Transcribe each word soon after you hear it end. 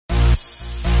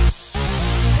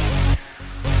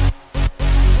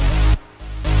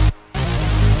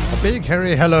big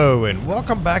hairy hello and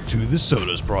welcome back to the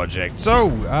Solus Project.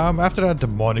 So, after that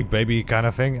demonic baby kind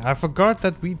of thing, I forgot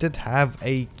that we did have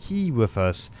a key with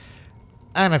us.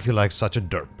 And I feel like such a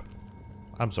derp.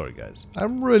 I'm sorry, guys.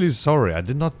 I'm really sorry. I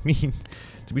did not mean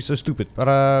to be so stupid.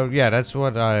 But, yeah, that's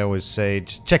what I always say.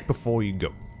 Just check before you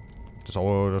go.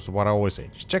 That's what I always say.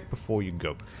 Just check before you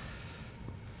go.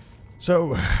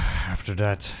 So, after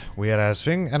that weird ass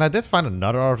thing, and I did find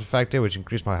another artifact there which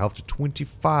increased my health to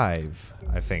 25,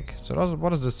 I think. So what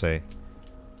does this say?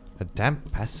 A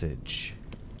damp passage.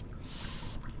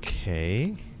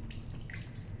 Okay.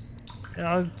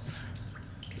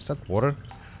 Is that water?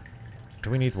 Do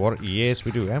we need water? Yes,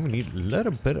 we do. And we need a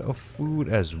little bit of food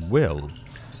as well.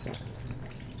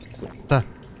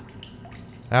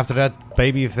 After that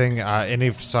baby thing,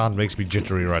 any sound makes me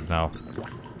jittery right now.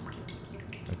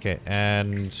 Okay,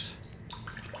 and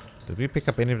did we pick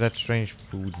up any of that strange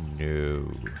food?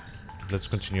 No. Let's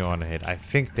continue on ahead. I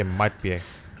think there might be a...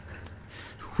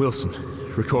 Wilson,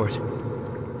 record.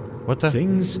 What the?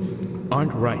 Things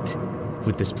aren't right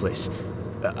with this place.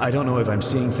 I don't know if I'm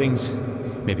seeing things.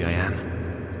 Maybe I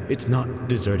am. It's not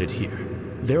deserted here.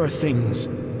 There are things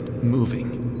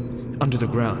moving under the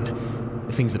ground.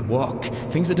 Things that walk.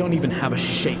 Things that don't even have a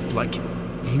shape, like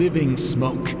living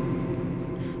smoke.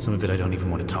 Some of it I don't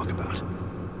even want to talk about.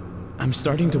 I'm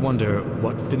starting to wonder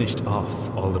what finished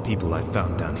off all the people I've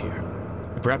found down here.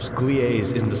 Perhaps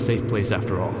Gliese isn't a safe place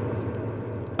after all.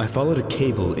 I followed a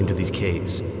cable into these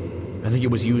caves. I think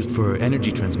it was used for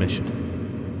energy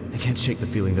transmission. I can't shake the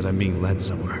feeling that I'm being led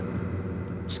somewhere.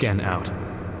 Scan out.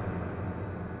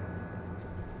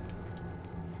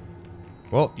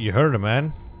 Well, you heard him,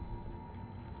 man.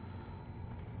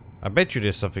 I bet you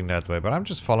there's something that way, but I'm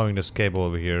just following this cable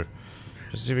over here.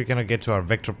 Just see if we can get to our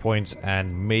vector points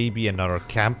and maybe another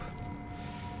camp.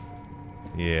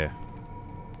 Yeah.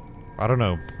 I don't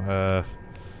know.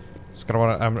 It's kinda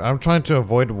wanna, I'm trying to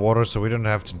avoid water so we don't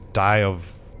have to die of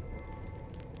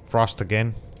frost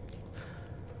again.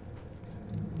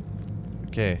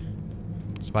 Okay.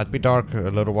 This might be dark a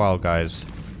little while, guys.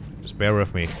 Just bear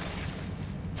with me.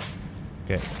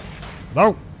 Okay.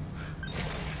 No!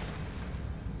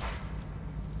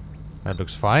 That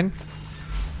looks fine.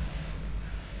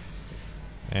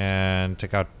 And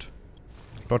take out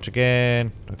torch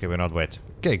again. Okay, we're not wet.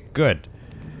 Okay, good.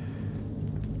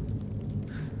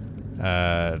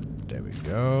 There we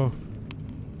go.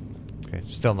 Okay,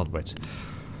 still not wet.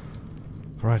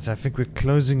 Right, I think we're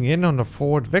closing in on the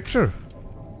forward vector.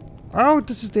 Oh,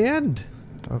 this is the end.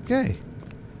 Okay.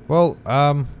 Well,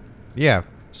 yeah.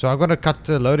 So I'm gonna cut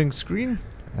the loading screen,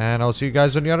 and I'll see you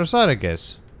guys on the other side, I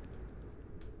guess.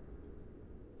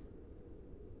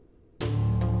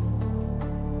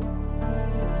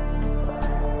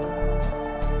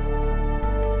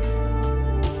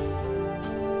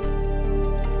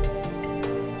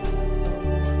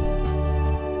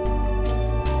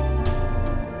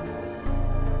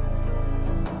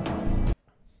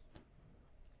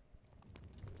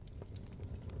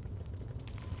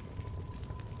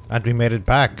 And we made it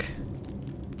back.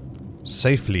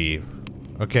 Safely.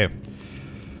 Okay.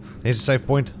 Here's a save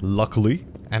point, luckily.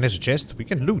 And there's a chest we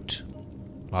can loot.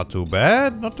 Not too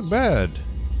bad, not too bad.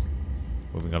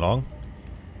 Moving along.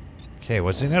 Okay,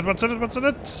 what's in it? What's in it? What's in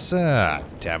it?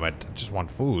 Damn it. I just want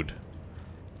food.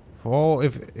 For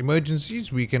if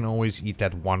emergencies, we can always eat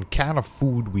that one can of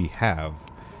food we have.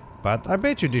 But I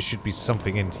bet you there should be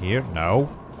something in here. No.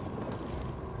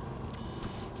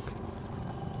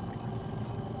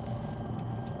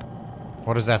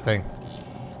 What is that thing?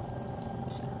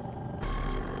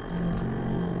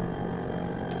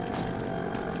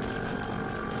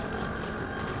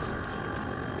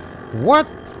 What?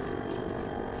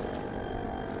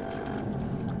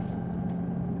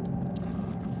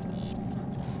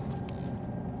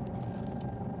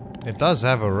 It does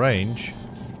have a range.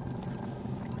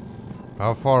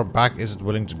 How far back is it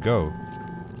willing to go?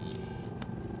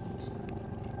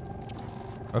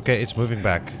 Okay, it's moving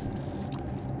back.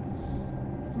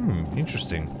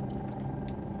 Interesting.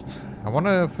 I want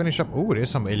to finish up. Oh, there's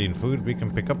some alien food we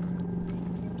can pick up.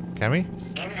 Can we?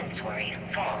 Inventory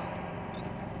full.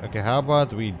 Okay, how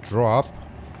about we drop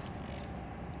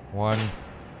 1,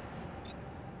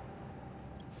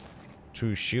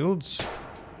 2 shields.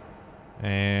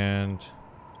 And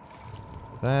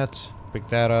that. Pick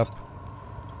that up.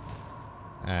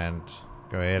 And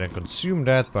go ahead and consume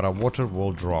that, but our water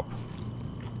will drop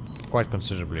quite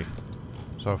considerably.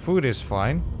 So our food is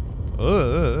fine.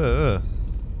 So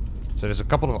there's a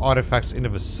couple of artifacts in the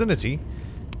vicinity.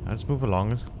 Let's move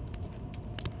along.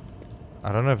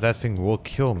 I don't know if that thing will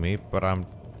kill me, but I'm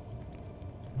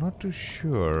not too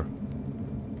sure.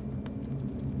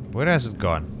 Where has it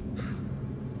gone?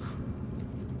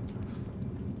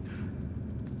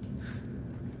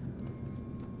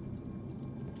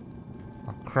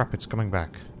 crap, it's coming back.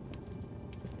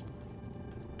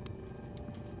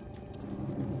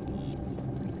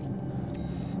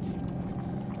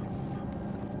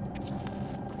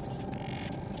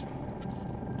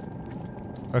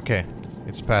 Okay,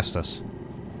 it's past us.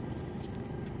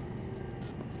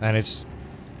 And it's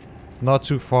not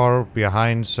too far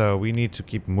behind, so we need to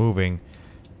keep moving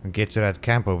and get to that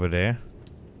camp over there.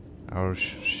 Our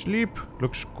sleep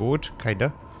looks good,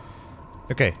 kinda.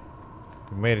 Okay,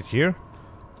 we made it here.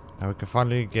 Now we can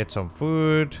finally get some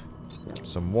food,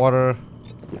 some water.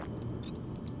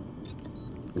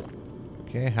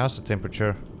 Okay, how's the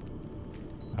temperature?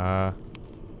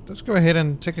 Let's go ahead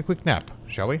and take a quick nap,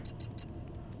 shall we?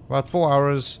 About 4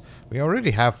 hours. We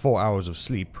already have 4 hours of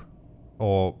sleep.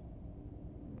 Or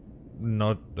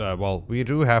not, well, we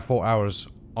do have 4 hours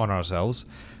on ourselves.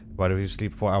 But if we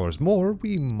sleep 4 hours more,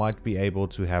 we might be able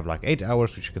to have like 8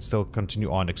 hours, which we can still continue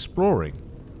on exploring.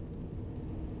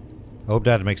 Hope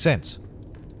that makes sense.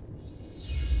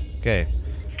 Okay.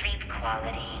 Sleep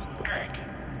quality good.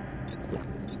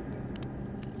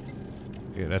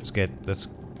 Okay, let's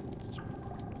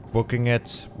booking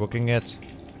it.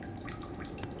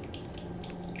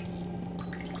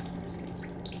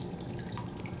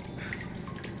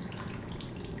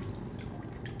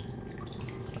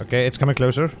 Okay, it's coming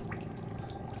closer.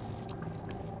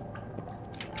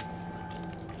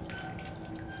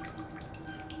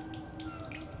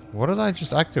 What did I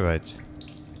just activate?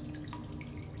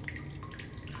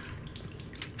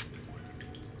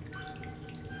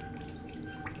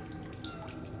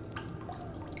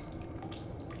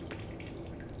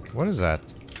 What is that?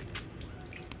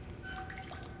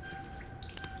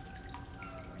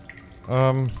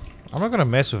 I'm not gonna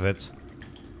mess with it.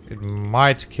 It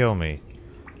might kill me.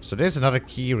 So there's another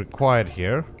key required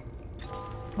here.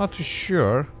 Not too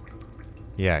sure.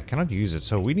 Yeah, I cannot use it.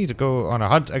 So we need to go on a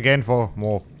hunt again for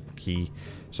more key.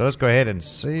 So let's go ahead and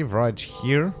save right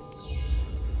here.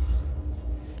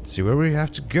 See where we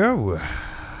have to go.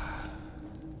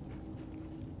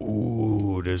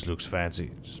 Ooh, this looks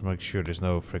fancy. Just make sure there's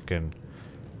no freaking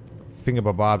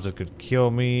fingerbobs that could kill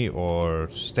me or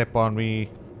step on me.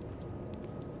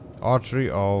 Artery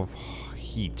of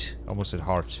heat. Almost said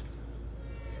heart.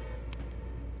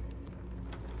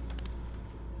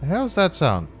 The hell's that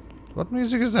sound? What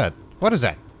music is that? What is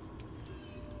that?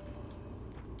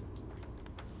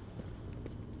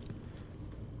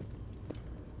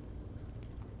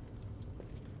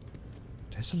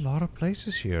 There's a lot of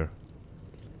places here.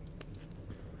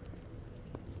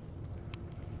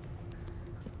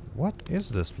 What is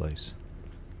this place?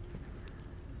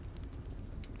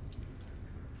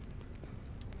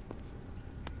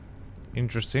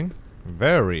 Interesting.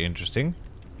 Very interesting.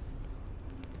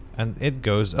 And it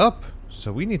goes up.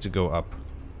 So we need to go up.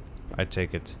 I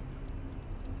take it.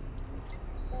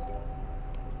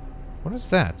 What is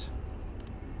that?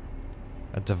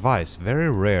 A device. Very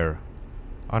rare.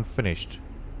 Unfinished.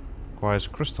 Requires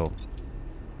crystal.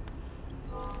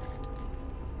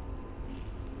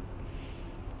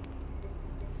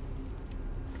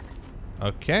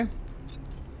 Okay.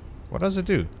 What does it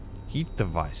do? Heat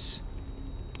device.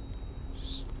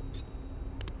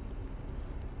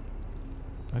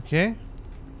 Okay.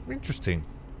 Interesting.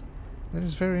 That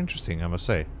is very interesting, I must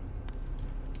say.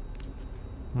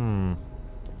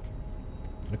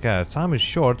 Okay, time is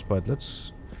short, but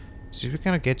let's see if we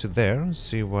can get to there and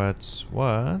see what's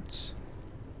what.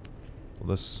 Will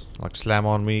this like slam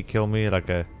on me, kill me like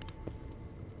a...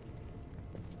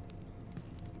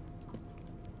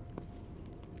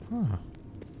 Huh.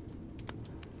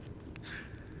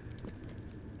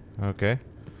 Okay.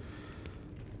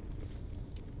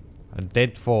 A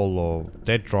deadfall or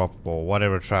dead drop or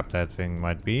whatever trap that thing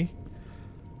might be.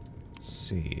 Let's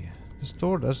see. This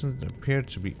door doesn't appear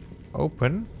to be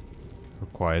open.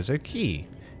 Requires a key.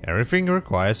 Everything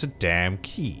requires a damn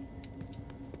key.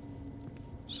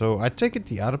 So I take it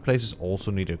the other places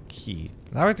also need a key.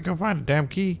 Now I have to go find a damn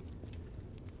key.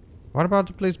 What about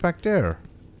the place back there?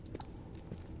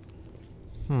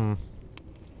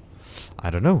 I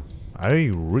don't know.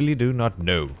 I really do not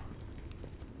know.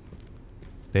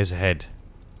 There's a head.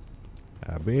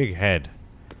 A big head.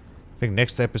 I think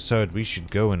next episode we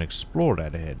should go and explore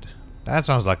that head. That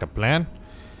sounds like a plan.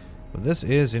 But this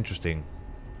is interesting.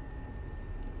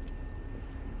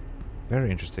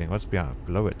 Very interesting. What's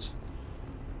below it?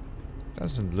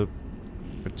 Doesn't look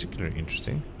particularly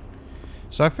interesting.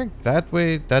 So I think that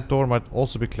way, that door might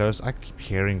also be closed. I keep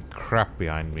hearing crap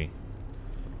behind me.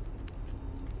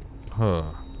 Huh.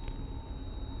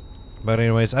 But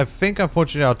anyways, I think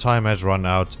unfortunately our time has run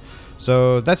out.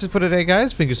 So that's it for today,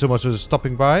 guys. Thank you so much for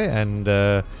stopping by. And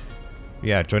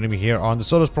yeah, joining me here on the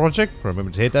Solus Project.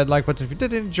 Remember to hit that like button if you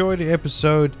did enjoy the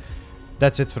episode.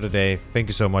 That's it for today. Thank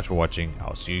you so much for watching.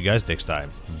 I'll see you guys next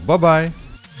time. Bye bye.